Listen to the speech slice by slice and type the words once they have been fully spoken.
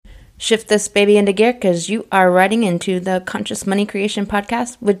Shift this baby into gear because you are riding into the Conscious Money Creation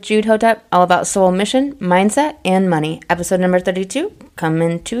Podcast with Jude Hotep, all about soul mission, mindset, and money. Episode number 32,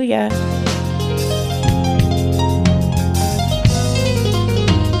 coming to ya.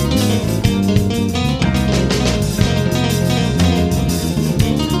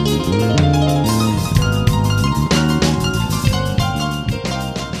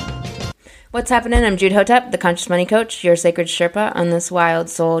 What's happening? I'm Jude Hotep, the Conscious Money Coach, your sacred Sherpa on this wild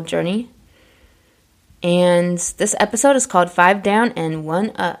soul journey. And this episode is called 5 Down and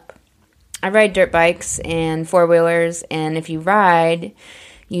 1 Up. I ride dirt bikes and four-wheelers, and if you ride,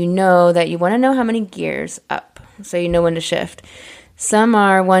 you know that you want to know how many gears up, so you know when to shift. Some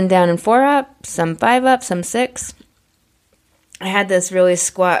are 1 down and 4 up, some 5 up, some 6. I had this really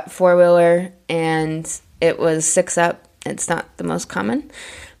squat four-wheeler, and it was 6 up. It's not the most common.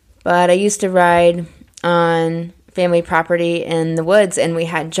 But I used to ride on family property in the woods, and we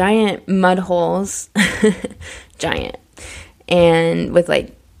had giant mud holes, giant, and with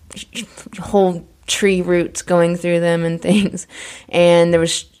like whole tree roots going through them and things. And there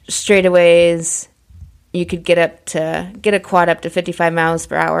was straightaways you could get a quad up to 55 miles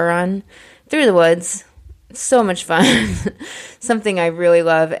per hour on through the woods. So much fun. Something I really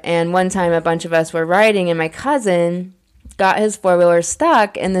love. And one time a bunch of us were riding, and my cousin got his four-wheeler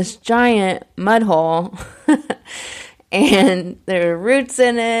stuck in this giant mud hole. And there were roots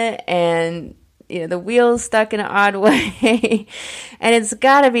in it, and the wheels stuck in an odd way. And it's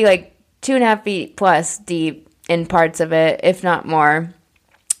got to be like 2.5 feet plus deep in parts of it, if not more.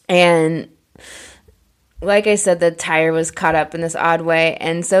 And like I said, the tire was caught up in this odd way.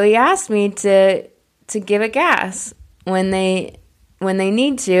 And so he asked me to give it gas when they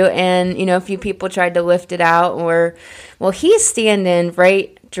need to. And, a few people tried to lift it out, he's standing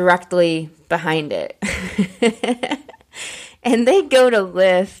right directly behind it. And they go to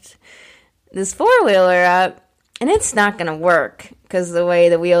lift this four-wheeler up, and it's not going to work because of the way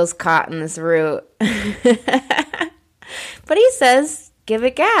the wheel's caught in this root. But he says, give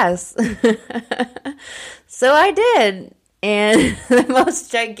it gas. So I did. And the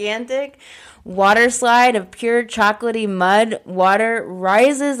most gigantic water slide of pure chocolatey mud water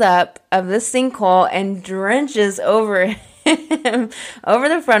rises up of the sinkhole and drenches over him, over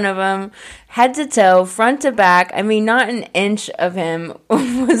the front of him, head to toe, front to back. I mean, not an inch of him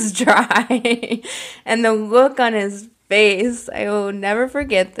was dry. And the look on his face, I will never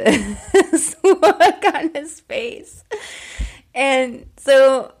forget this look on his face. And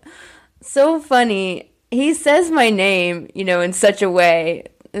so funny. He says my name, in such a way.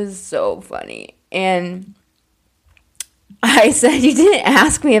 Is so funny. And I said, you didn't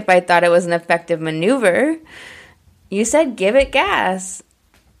ask me if I thought it was an effective maneuver. You said, give it gas.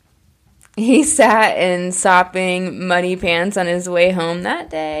 He sat in sopping muddy pants on his way home that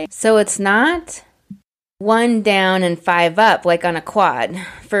day. So it's not 1 down and 5 up like on a quad.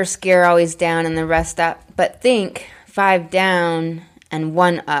 First gear always down and the rest up. But think 5 down and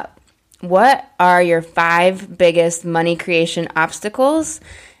 1 up. What are your 5 biggest money creation obstacles,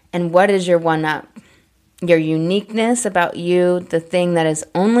 and what is your 1 up? Your uniqueness about you, the thing that is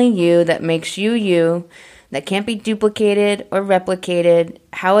only you, that makes you you, that can't be duplicated or replicated.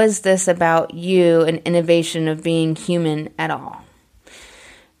 How is this about you, an innovation of being human at all?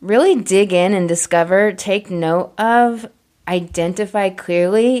 Really dig in and discover, take note of, identify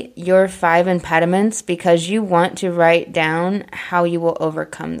clearly your 5 impediments, because you want to write down how you will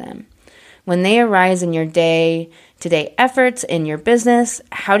overcome them. When they arise in your day-to-day efforts, in your business,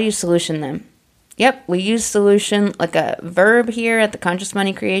 how do you solution them? Yep, we use solution like a verb here at the Conscious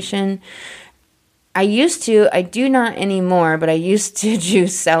Money Creation. I do not anymore, but I used to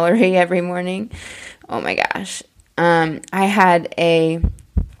juice celery every morning. Oh my gosh. I had a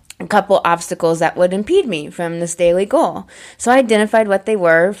couple obstacles that would impede me from this daily goal. So I identified what they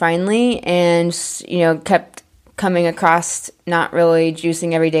were finally, and, kept coming across not really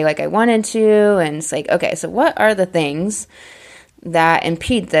juicing every day like I wanted to. And it's like, okay, so what are the things that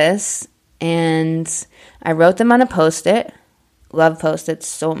impede this? And I wrote them on a Post-it. Love Post-its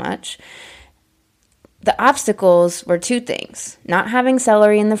so much. The obstacles were 2 things. Not having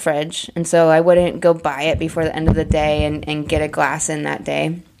celery in the fridge, and so I wouldn't go buy it before the end of the day and get a glass in that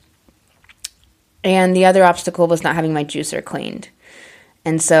day. And the other obstacle was not having my juicer cleaned.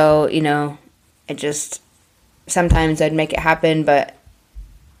 And so, sometimes I'd make it happen, but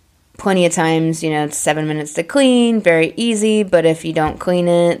plenty of times, it's 7 minutes to clean, very easy, but if you don't clean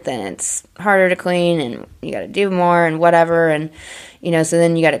it, then it's harder to clean, and you got to do more and whatever, and, so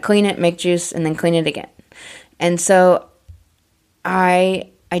then you got to clean it, make juice, and then clean it again. And so I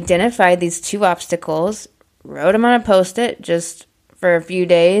identified these 2 obstacles, wrote them on a Post-it, just for a few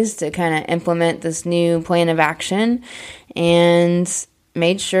days to kind of implement this new plan of action, and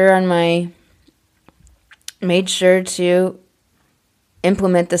made sure to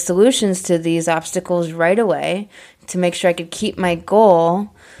implement the solutions to these obstacles right away to make sure I could keep my goal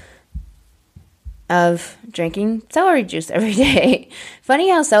of drinking celery juice every day. Funny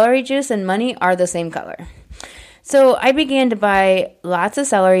how celery juice and money are the same color. So I began to buy lots of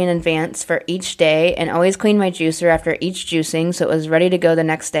celery in advance for each day and always clean my juicer after each juicing so it was ready to go the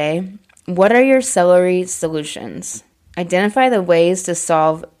next day. What are your celery solutions? Identify the ways to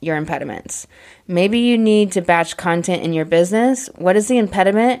solve your impediments. Maybe you need to batch content in your business. What is the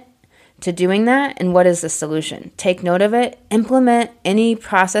impediment to doing that, and what is the solution? Take note of it. Implement any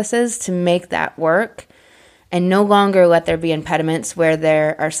processes to make that work, and no longer let there be impediments where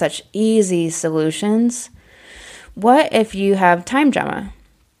there are such easy solutions. What if you have time drama?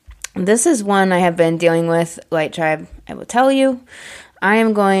 This is one I have been dealing with, Light Tribe. I will tell you, I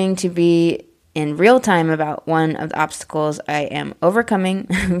am going to be in real time about one of the obstacles I am overcoming.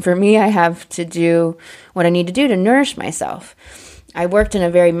 For me, I have to do what I need to do to nourish myself. I worked in a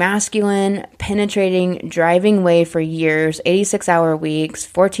very masculine, penetrating, driving way for years, 86-hour weeks,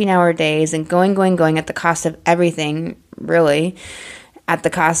 14-hour days, and going at the cost of everything, really, at the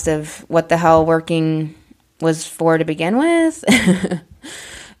cost of what the hell working was for to begin with.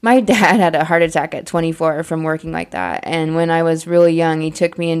 My dad had a heart attack at 24 from working like that. And when I was really young, he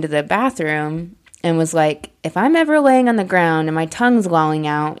took me into the bathroom and was like, if I'm ever laying on the ground and my tongue's lolling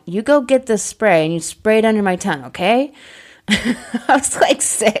out, you go get this spray and you spray it under my tongue, okay? I was like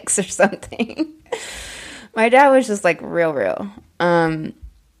 6 or something. My dad was just like real.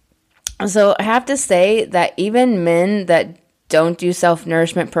 So I have to say that even men that don't do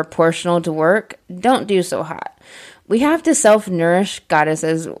self-nourishment proportional to work don't do so hot. We have to self-nourish,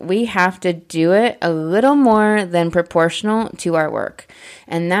 goddesses. We have to do it a little more than proportional to our work.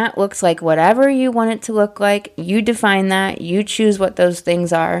 And that looks like whatever you want it to look like. You define that. You choose what those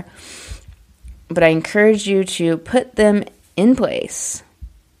things are. But I encourage you to put them in place.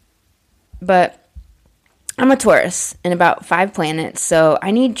 But I'm a Taurus in about 5 planets, so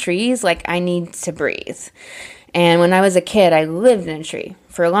I need trees like I need to breathe. And when I was a kid, I lived in a tree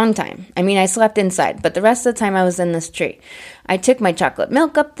for a long time. I mean, I slept inside, but the rest of the time I was in this tree. I took my chocolate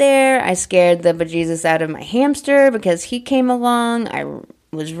milk up there. I scared the bejesus out of my hamster because he came along. I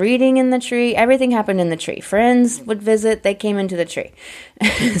was reading in the tree. Everything happened in the tree. Friends would visit. They came into the tree.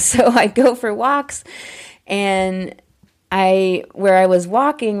 So I go for walks, and where I was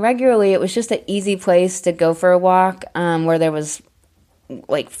walking regularly, it was just an easy place to go for a walk, where there was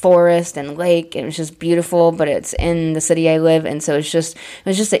like forest and lake, and it was just beautiful, but it's in the city I live in, so it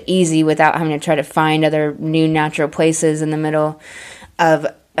was just easy without having to try to find other new natural places in the middle of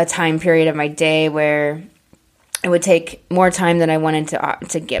a time period of my day where it would take more time than I wanted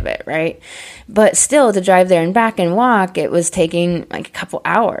to give it, right? But still, to drive there and back and walk, it was taking like a couple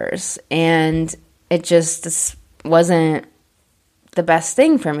hours, and it just wasn't the best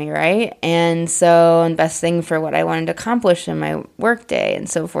thing for me, right? And best thing for what I wanted to accomplish in my work day and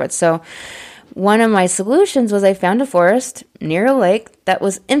so forth. So one of my solutions was I found a forest near a lake that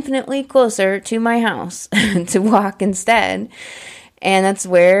was infinitely closer to my house to walk instead. And that's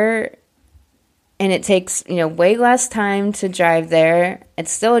where, and it takes, way less time to drive there.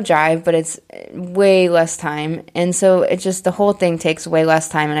 It's still a drive, but it's way less time. And so the whole thing takes way less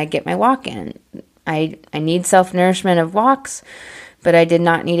time, and I get my walk in. I need self-nourishment of walks, but I did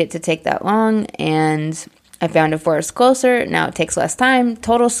not need it to take that long, and I found a forest closer. Now it takes less time.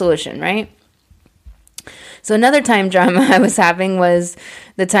 Total solution, right? So another time drama I was having was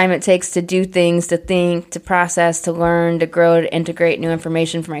the time it takes to do things, to think, to process, to learn, to grow, to integrate new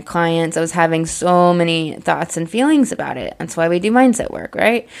information for my clients. I was having so many thoughts and feelings about it. That's why we do mindset work,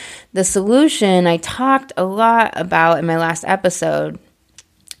 right? The solution I talked a lot about in my last episode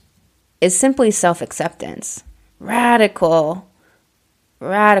is simply self-acceptance. Radical,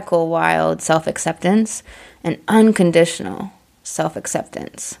 wild self-acceptance and unconditional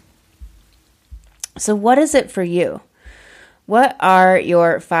self-acceptance. So what is it for you? What are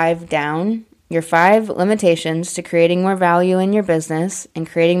your 5 limitations to creating more value in your business and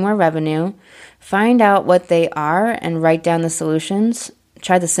creating more revenue? Find out what they are and write down the solutions.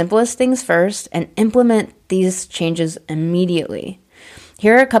 Try the simplest things first and implement these changes immediately.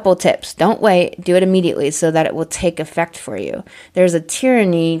 Here are a couple tips. Don't wait. Do it immediately so that it will take effect for you. There's a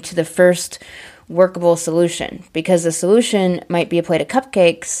tyranny to the first workable solution because the solution might be a plate of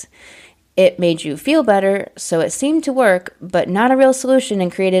cupcakes. It made you feel better, so it seemed to work, but not a real solution,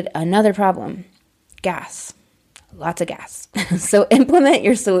 and created another problem. Gas. Lots of gas. So implement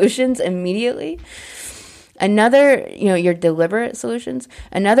your solutions immediately. Another, your deliberate solutions.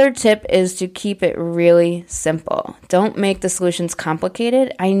 Another tip is to keep it really simple. Don't make the solutions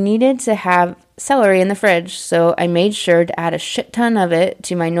complicated. I needed to have celery in the fridge, so I made sure to add a shit ton of it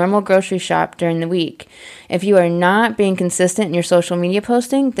to my normal grocery shop during the week. If you are not being consistent in your social media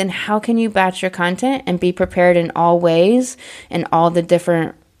posting, then how can you batch your content and be prepared in all ways and all the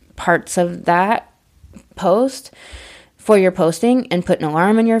different parts of that post for your posting, and put an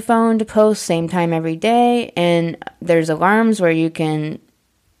alarm on your phone to post same time every day? And there's alarms where you can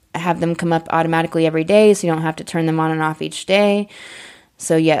have them come up automatically every day, so you don't have to turn them on and off each day.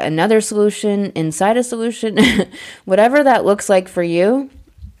 So yet another solution inside a solution, whatever that looks like for you.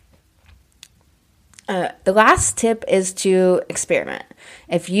 The last tip is to experiment.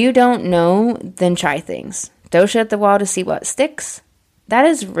 If you don't know, then try things. Throw shit at the wall to see what sticks. That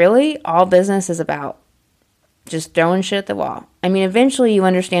is really all business is about. Just throwing shit at the wall. I mean, eventually you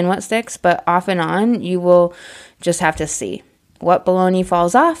understand what sticks, but off and on, you will just have to see what baloney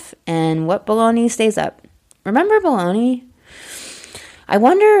falls off and what baloney stays up. Remember baloney? I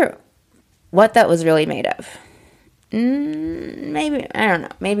wonder what that was really made of. Maybe, I don't know.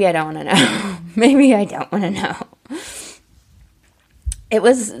 Maybe I don't want to know. Maybe I don't want to know. It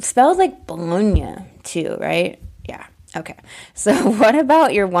was spelled like Bologna too, right? Yeah. Okay. So what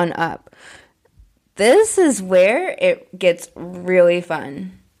about your one-up? This is where it gets really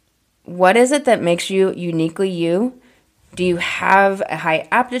fun. What is it that makes you uniquely you? Do you have a high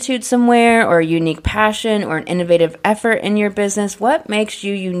aptitude somewhere, or a unique passion, or an innovative effort in your business? What makes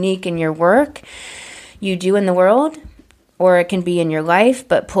you unique in your work you do in the world? Or it can be in your life,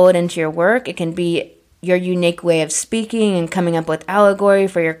 but pull it into your work. It can be your unique way of speaking and coming up with allegory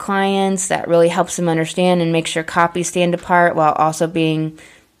for your clients that really helps them understand and makes your copy stand apart, while also being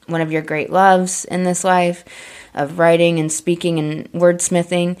one of your great loves in this life of writing and speaking and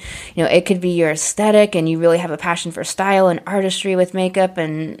wordsmithing. It could be your aesthetic, and you really have a passion for style and artistry with makeup,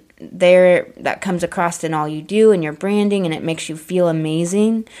 and that comes across in all you do and your branding, and it makes you feel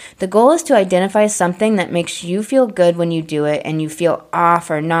amazing. The goal is to identify something that makes you feel good when you do it, and you feel off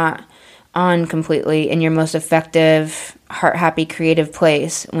or not on completely in your most effective, heart-happy, creative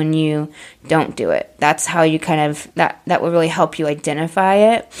place when you don't do it. That's how you that will really help you identify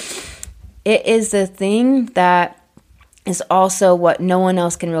it. It is the thing that is also what no one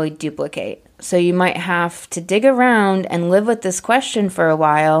else can really duplicate. So you might have to dig around and live with this question for a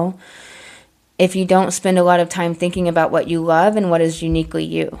while if you don't spend a lot of time thinking about what you love and what is uniquely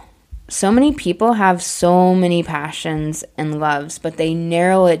you. So many people have so many passions and loves, but they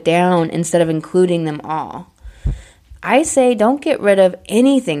narrow it down instead of including them all. I say don't get rid of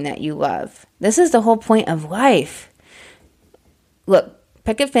anything that you love. This is the whole point of life. Look,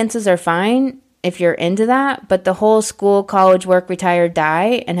 picket fences are fine if you're into that, but the whole school, college, work, retire,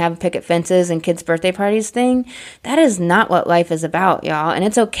 die, and have picket fences and kids' birthday parties thing, that is not what life is about, y'all. And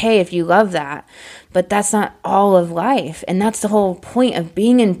it's okay if you love that, but that's not all of life. And that's the whole point of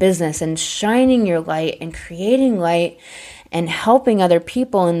being in business and shining your light and creating light and helping other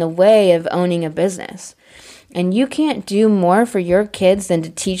people in the way of owning a business. And you can't do more for your kids than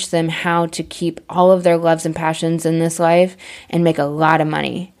to teach them how to keep all of their loves and passions in this life and make a lot of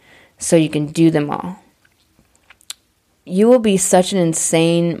money so you can do them all. You will be such an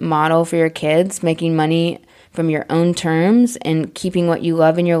insane model for your kids, making money from your own terms and keeping what you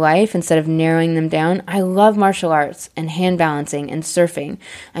love in your life instead of narrowing them down. I love martial arts and hand balancing and surfing.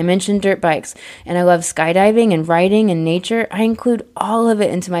 I mentioned dirt bikes, and I love skydiving and writing and nature. I include all of it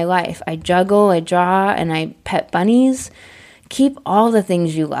into my life. I juggle, I draw, and I pet bunnies. Keep all the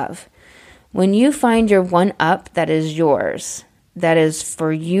things you love. When you find your one up that is yours, that is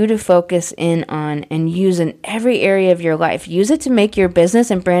for you to focus in on and use in every area of your life. Use it to make your business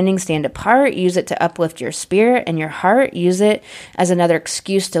and branding stand apart. Use it to uplift your spirit and your heart. Use it as another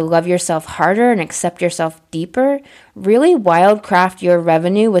excuse to love yourself harder and accept yourself deeper. Really wildcraft your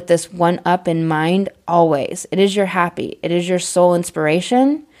revenue with this one up in mind always. It is your happy. It is your soul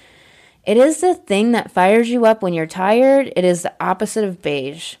inspiration. It is the thing that fires you up when you're tired. It is the opposite of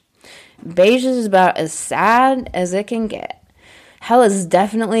beige. Beige is about as sad as it can get. Hell is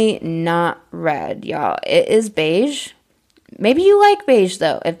definitely not red, y'all. It is beige. Maybe you like beige,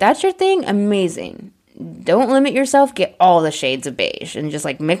 though. If that's your thing, amazing. Don't limit yourself. Get all the shades of beige and just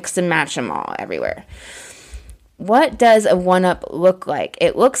mix and match them all everywhere. What does a one-up look like?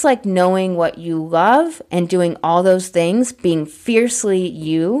 It looks like knowing what you love and doing all those things, being fiercely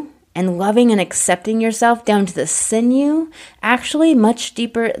you, and loving and accepting yourself down to the sinew. Actually, much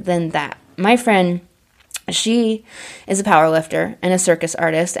deeper than that. My friend, she is a power lifter and a circus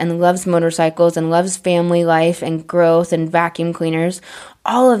artist and loves motorcycles and loves family life and growth and vacuum cleaners.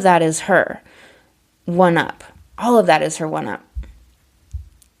 All of that is her. one up. All of that is her one up.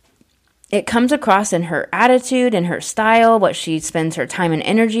 It comes across in her attitude, in her style, what she spends her time and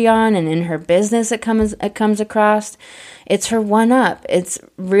energy on, and in her business it comes across. It's her one up. It's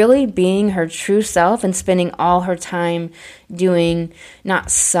really being her true self and spending all her time doing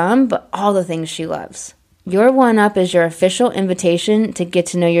not some, but all the things she loves. Your one up is your official invitation to get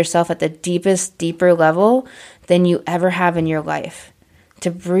to know yourself at the deepest, deeper level than you ever have in your life.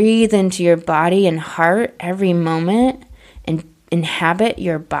 To breathe into your body and heart every moment and inhabit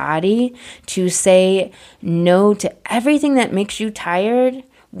your body, to say no to everything that makes you tired,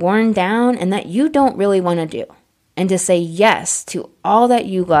 worn down, and that you don't really want to do. And to say yes to all that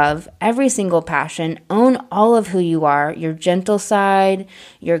you love, every single passion, own all of who you are, your gentle side,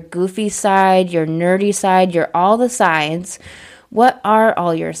 your goofy side, your nerdy side, your all the sides. What are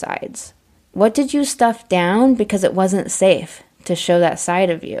all your sides? What did you stuff down because it wasn't safe to show that side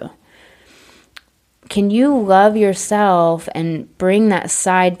of you? Can you love yourself and bring that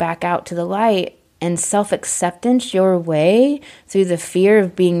side back out to the light and self-acceptance your way through the fear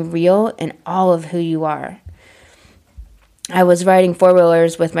of being real in all of who you are? I was riding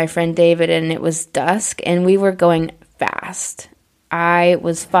four-wheelers with my friend David, and it was dusk, and we were going fast. I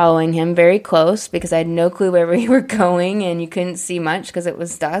was following him very close because I had no clue where we were going, and you couldn't see much because it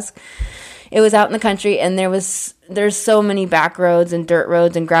was dusk. It was out in the country, and there's so many back roads and dirt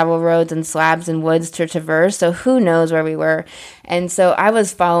roads and gravel roads and slabs and woods to traverse, so who knows where we were. And so I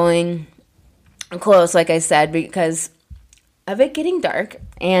was following close, like I said, because of it getting dark,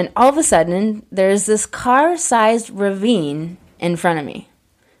 and all of a sudden, there's this car-sized ravine in front of me.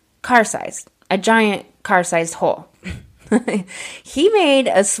 Car-sized. A giant car-sized hole. He made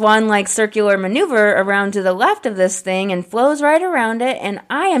a swan-like circular maneuver around to the left of this thing and flows right around it, and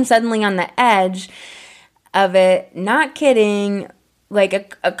I am suddenly on the edge of it, not kidding,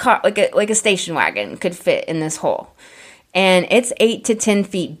 like a car, like a station wagon could fit in this hole. And it's 8 to 10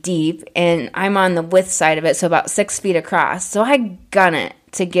 feet deep, and I'm on the width side of it, so about 6 feet across. So I gun it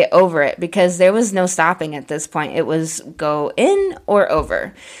to get over it because there was no stopping at this point. It was go in or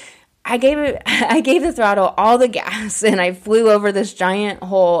over. I gave the throttle all the gas, and I flew over this giant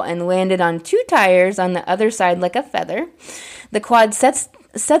hole and landed on 2 tires on the other side like a feather. The quad sets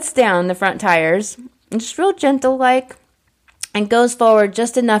down the front tires, just real gentle like, and goes forward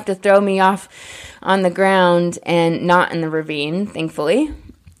just enough to throw me off on the ground and not in the ravine, thankfully.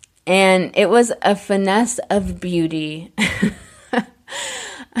 And it was a finesse of beauty.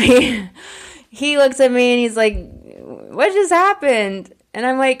 He looks at me and he's like, "What just happened?" And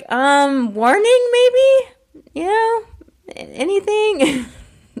I'm like, warning maybe? Anything?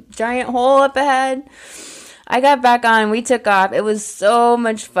 Giant hole up ahead. I got back on. We took off. It was so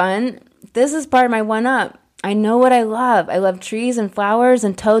much fun. This is part of my one-up. I know what I love. I love trees and flowers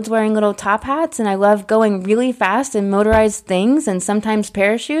and toads wearing little top hats, and I love going really fast in motorized things and sometimes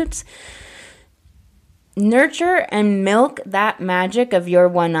parachutes. Nurture and milk that magic of your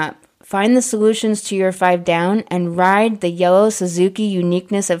one-up. Find the solutions to your 5 down and ride the yellow Suzuki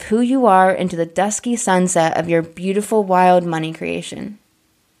uniqueness of who you are into the dusky sunset of your beautiful wild money creation.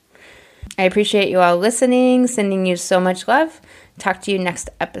 I appreciate you all listening, sending you so much love. Talk to you next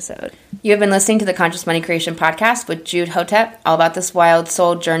episode. You have been listening to the Conscious Money Creation Podcast with Jude Hotep, all about this wild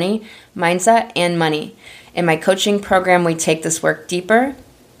soul journey, mindset, and money. In my coaching program, we take this work deeper,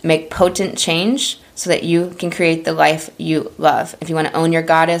 make potent change so that you can create the life you love. If you want to own your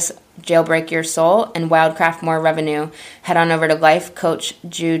goddess, jailbreak your soul, and wildcraft more revenue, head on over to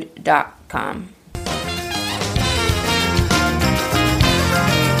lifecoachjude.com.